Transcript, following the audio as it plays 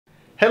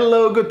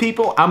Hello good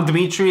people, I'm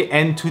Dmitry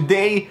and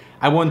today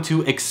I want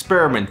to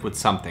experiment with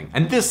something.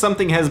 And this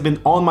something has been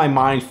on my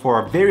mind for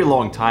a very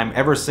long time,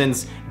 ever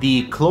since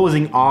the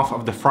closing off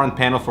of the front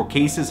panel for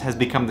cases has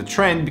become the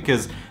trend,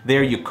 because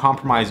there you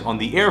compromise on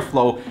the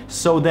airflow.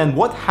 So then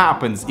what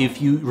happens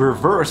if you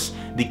reverse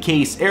the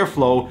case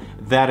airflow,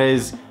 that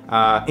is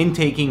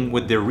intaking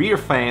with the rear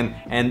fan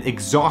and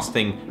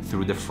exhausting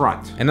through the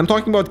front? And I'm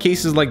talking about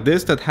cases like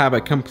this that have a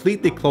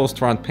completely closed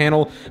front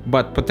panel,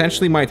 but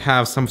potentially might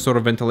have some sort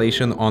of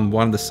ventilation on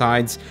one of the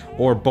sides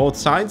or both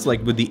sides,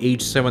 like with the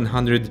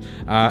H700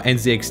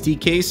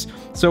 NZXT case.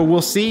 So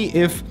we'll see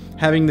if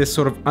having this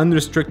sort of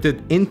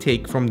unrestricted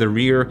intake from the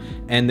rear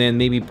and then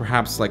maybe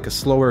perhaps like a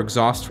slower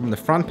exhaust from the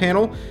front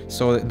panel,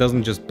 so it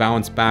doesn't just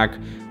bounce back,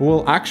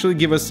 will actually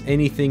give us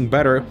anything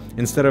better,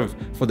 instead of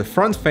for the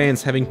front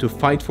fans having to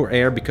fight for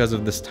air because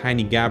of this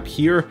tiny gap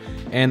here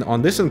and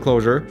on this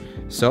enclosure.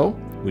 So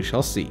we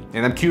shall see.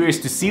 And I'm curious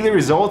to see the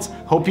results.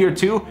 Hope you're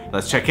too.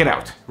 Let's check it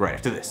out right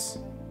after this.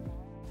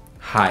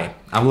 Hi,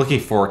 I'm looking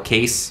for a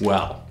case.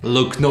 Well,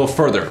 look no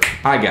further.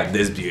 I got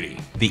this beauty.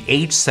 The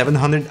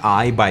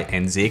H700i by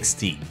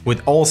NZXT.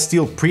 With all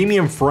steel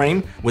premium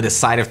frame with a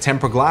side of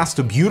tempered glass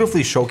to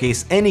beautifully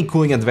showcase any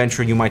cooling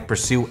adventure you might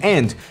pursue,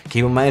 and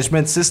cable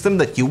management system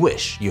that you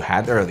wish you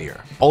had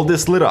earlier. All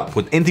this lit up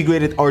with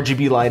integrated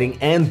RGB lighting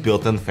and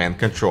built-in fan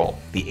control.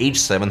 The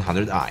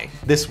H700i.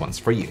 This one's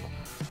for you.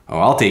 Oh,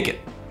 I'll take it.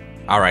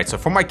 Alright, so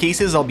for my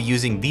cases, I'll be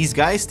using these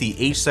guys, the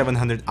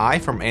H700i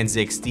from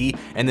NZXT,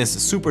 and this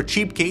super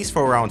cheap case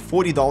for around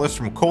 $40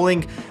 from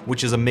Coling,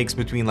 which is a mix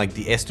between like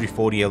the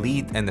S340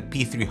 Elite and the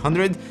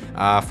P300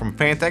 from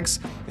Fantex,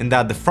 and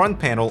that the front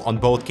panel on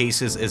both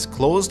cases is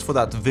closed for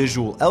that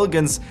visual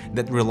elegance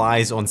that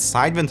relies on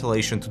side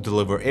ventilation to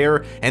deliver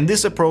air, and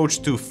this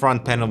approach to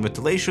front panel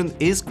ventilation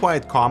is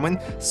quite common,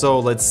 so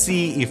let's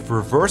see if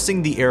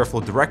reversing the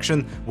airflow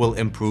direction will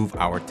improve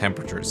our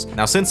temperatures.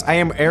 Now, since I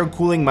am air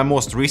cooling, my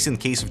most recent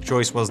case of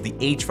choice was the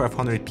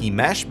H500P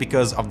mesh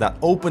because of that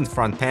open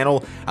front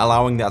panel,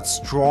 allowing that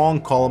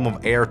strong column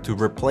of air to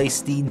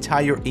replace the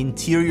entire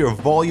interior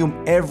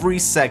volume every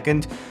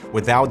second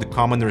without the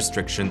common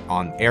restriction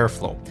on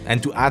airflow.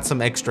 And to add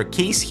some extra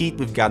case heat,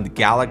 we've got the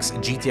Galaxy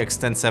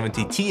GTX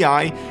 1070 Ti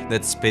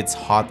that spits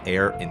hot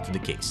air into the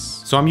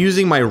case. So I'm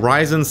using my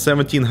Ryzen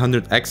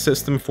 1700X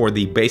system for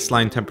the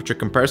baseline temperature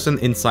comparison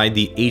inside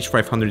the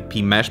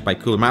H500P mesh by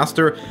Cooler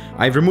Master.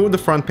 I've removed the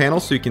front panel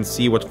so you can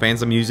see what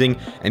fans I'm using,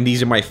 and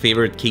these are my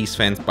favorite case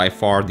fans by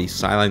far, the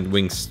Silent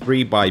Wings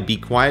 3 by Be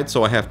Quiet.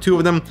 So I have two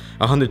of them,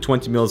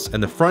 120 mils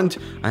in the front,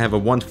 I have a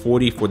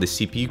 140 for the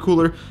CPU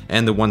cooler,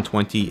 and the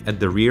 120 at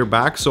the rear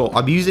back. So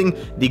I'll be using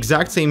the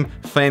exact same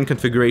fan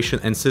configuration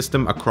and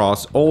system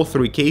across all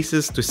three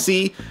cases to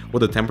see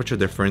what the temperature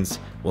difference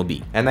will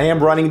be. And I am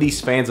running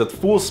these fans at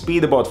full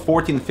speed, about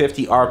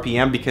 1450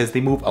 RPM, because they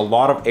move a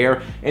lot of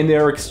air and they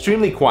are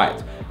extremely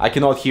quiet. I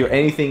cannot hear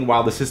anything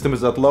while the system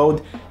is at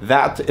load.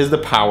 That is the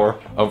power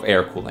of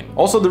air cooling.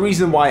 Also, the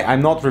reason why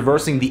I'm not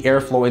reversing the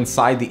airflow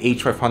inside the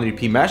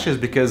H500P mesh is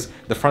because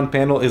the front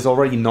panel is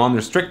already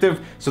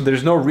non-restrictive, so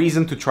there's no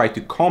reason to try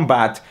to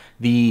combat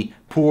the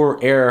poor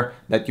air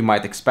that you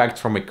might expect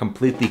from a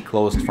completely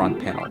closed front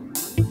panel.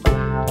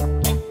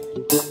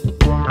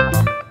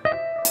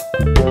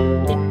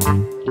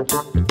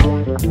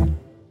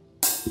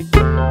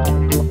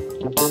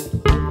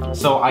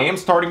 So I am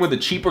starting with a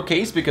cheaper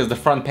case because the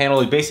front panel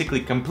is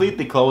basically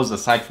completely closed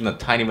aside from the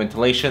tiny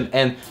ventilation,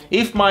 and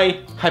if my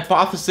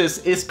hypothesis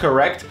is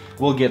correct,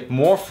 we'll get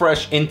more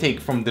fresh intake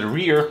from the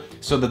rear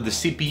so that the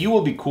CPU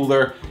will be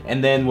cooler,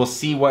 and then we'll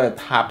see what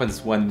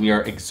happens when we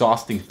are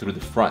exhausting through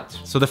the front.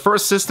 So the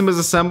first system is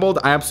assembled.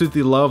 I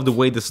absolutely love the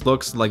way this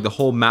looks, like the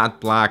whole matte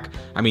black.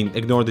 I mean,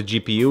 ignore the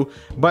GPU,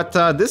 but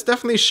this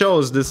definitely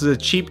shows this is a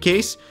cheap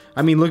case.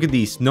 I mean, look at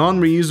these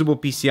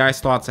non-reusable PCI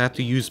slots. I had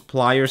to use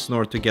pliers in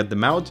order to get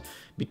them out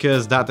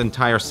because that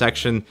entire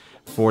section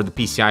for the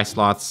PCI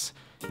slots,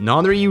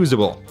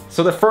 non-reusable.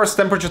 So the first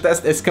temperature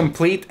test is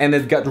complete and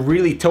it got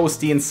really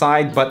toasty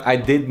inside, but I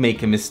did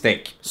make a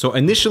mistake. So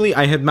initially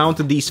I had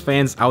mounted these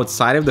fans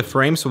outside of the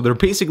frame, so they're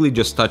basically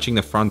just touching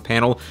the front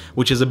panel,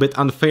 which is a bit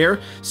unfair.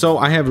 So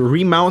I have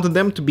remounted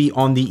them to be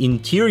on the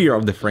interior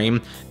of the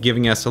frame,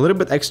 giving us a little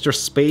bit extra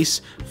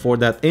space for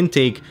that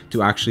intake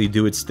to actually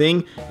do its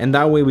thing. And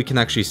that way we can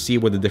actually see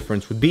what the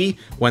difference would be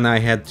when I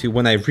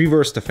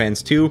reversed the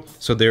fans too,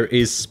 so there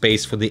is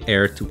space for the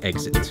air to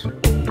exit.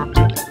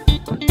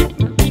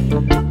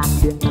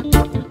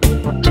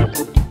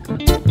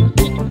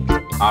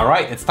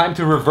 Alright, it's time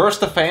to reverse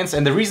the fans,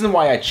 and the reason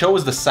why I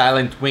chose the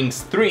Silent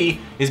Wings 3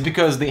 is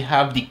because they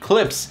have the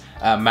clips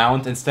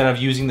mount instead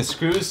of using the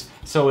screws.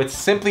 So it's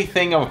simply a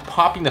thing of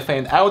popping the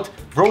fan out,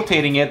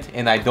 rotating it,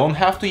 and I don't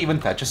have to even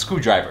touch a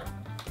screwdriver.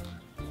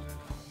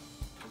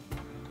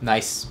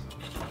 Nice.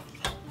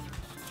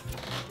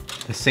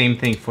 The same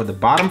thing for the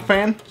bottom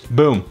fan.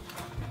 Boom.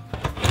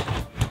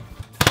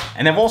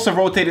 And I've also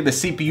rotated the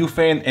CPU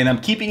fan, and I'm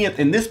keeping it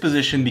in this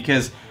position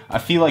because I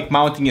feel like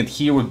mounting it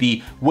here would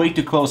be way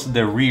too close to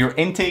the rear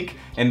intake,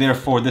 and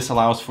therefore this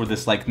allows for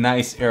this like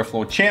nice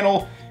airflow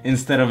channel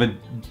instead of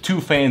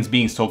two fans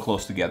being so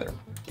close together.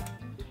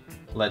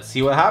 Let's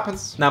see what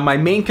happens. Now, my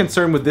main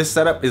concern with this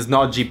setup is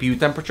not GPU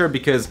temperature,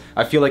 because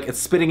I feel like it's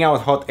spitting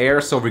out hot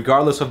air, so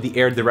regardless of the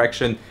air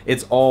direction,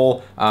 it's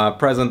all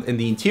present in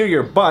the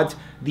interior. But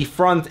the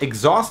front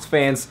exhaust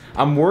fans,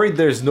 I'm worried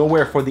there's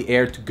nowhere for the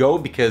air to go,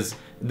 because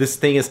this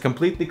thing is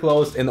completely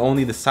closed and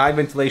only the side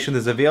ventilation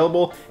is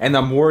available, and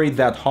I'm worried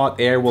that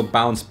hot air will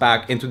bounce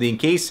back into the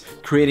in-case,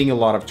 creating a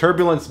lot of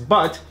turbulence.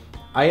 But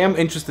I am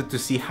interested to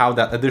see how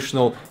that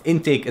additional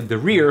intake at the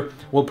rear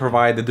will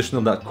provide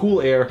additional that cool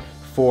air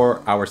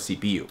for our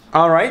CPU.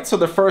 All right, so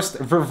the first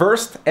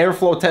reversed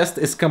airflow test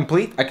is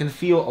complete. I can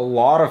feel a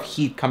lot of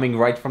heat coming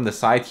right from the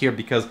side here,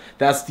 because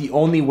that's the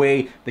only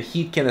way the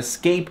heat can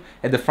escape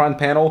at the front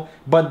panel.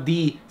 But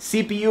the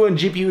CPU and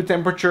GPU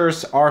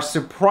temperatures are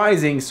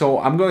surprising, so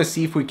I'm going to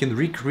see if we can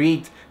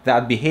recreate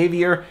that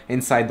behavior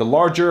inside the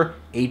larger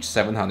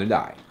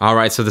H700i. All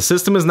right, so the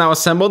system is now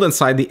assembled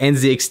inside the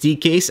NZXT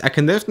case. I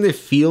can definitely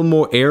feel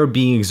more air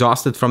being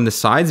exhausted from the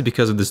sides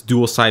because of this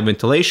dual side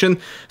ventilation.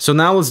 So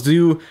now let's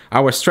do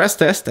our stress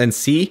test and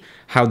see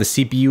how the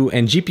CPU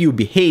and GPU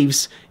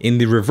behaves in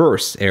the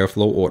reverse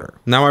airflow order.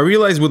 Now, I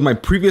realized with my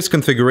previous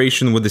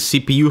configuration with the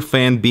CPU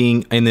fan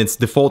being in its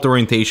default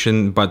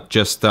orientation, but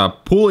just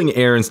pulling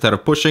air instead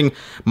of pushing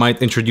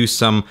might introduce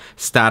some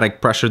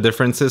static pressure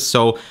differences.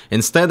 So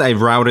instead, I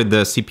routed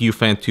the CPU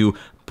fan to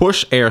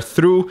push air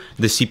through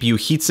the CPU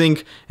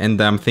heatsink,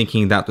 and I'm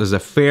thinking that was a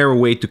fair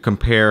way to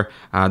compare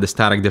the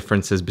static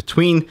differences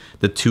between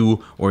the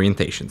two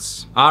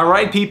orientations. All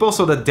right, people,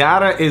 so the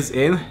data is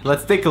in.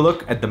 Let's take a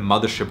look at the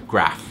mothership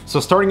graph. So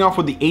starting off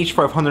with the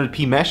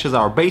H500P mesh as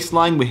our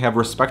baseline, we have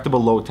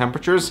respectable low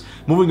temperatures.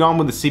 Moving on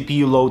with the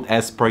CPU load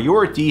as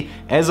priority,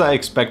 as I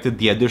expected,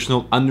 the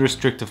additional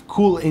unrestricted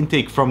cool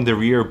intake from the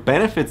rear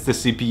benefits the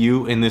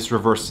CPU in this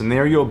reverse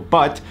scenario,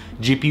 but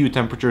GPU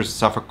temperatures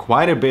suffer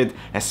quite a bit,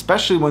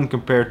 especially when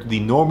compared to the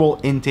normal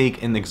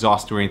intake and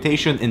exhaust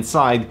orientation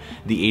inside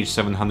the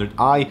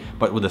H700i,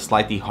 but with a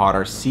slightly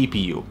hotter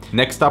CPU.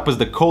 Next up is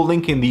the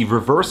co-link in the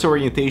reverse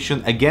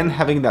orientation. Again,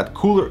 having that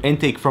cooler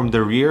intake from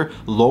the rear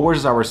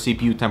lowers our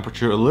CPU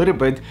temperature a little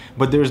bit,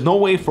 but there's no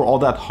way for all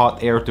that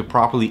hot air to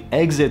properly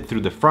exit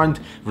through the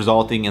front,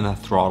 resulting in a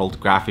throttled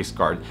graphics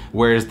card,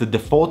 whereas the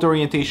default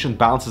orientation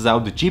balances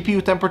out the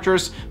GPU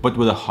temperatures, but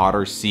with a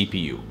hotter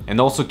CPU. And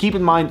also keep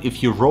in mind,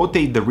 if you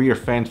rotate the rear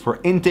fan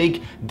for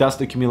intake, dust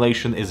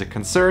accumulation is a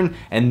concern,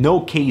 and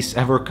no case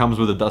ever comes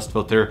with a dust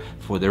filter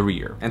for the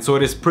rear. And so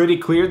it is pretty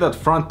clear that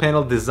front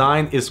panel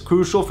design is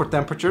crucial for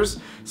temperatures.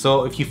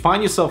 So if you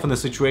find yourself in a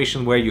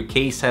situation where your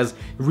case has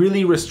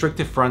really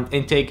restrictive front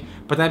intake,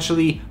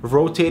 potentially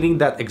rotating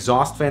that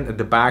exhaust fan at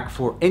the back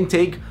for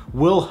intake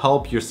will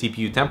help your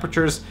CPU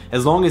temperatures,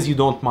 as long as you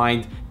don't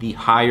mind the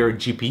higher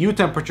GPU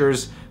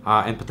temperatures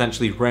and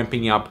potentially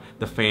ramping up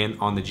the fan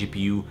on the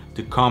GPU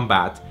to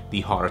combat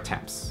the hotter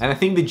temps. And I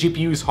think the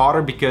GPU is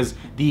hotter because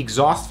the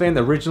exhaust fan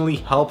originally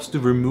helps to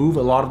remove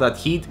a lot of that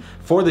heat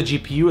for the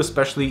GPU,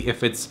 especially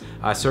if it's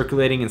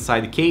circulating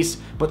inside the case,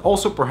 but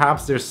also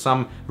perhaps there's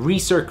some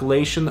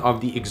recirculation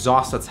of the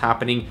exhaust that's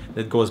happening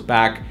that goes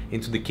back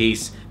into the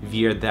case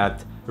via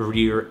that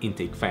rear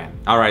intake fan.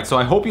 All right, so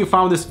I hope you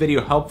found this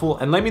video helpful,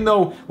 and let me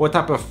know what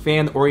type of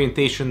fan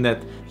orientation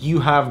that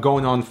you have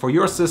going on for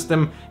your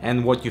system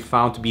and what you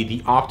found to be the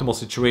optimal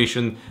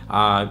situation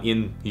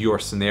in your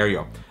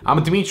scenario.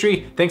 I'm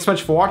Dmitry, thanks so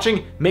much for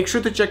watching. Make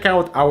sure to check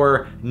out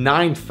our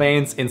 9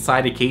 fans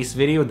inside a case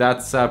video.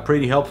 That's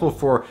pretty helpful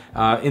for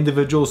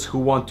individuals who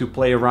want to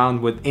play around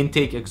with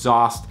intake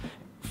exhaust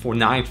for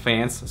 9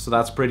 fans, so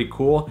that's pretty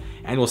cool,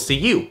 and we'll see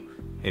you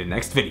in the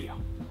next video.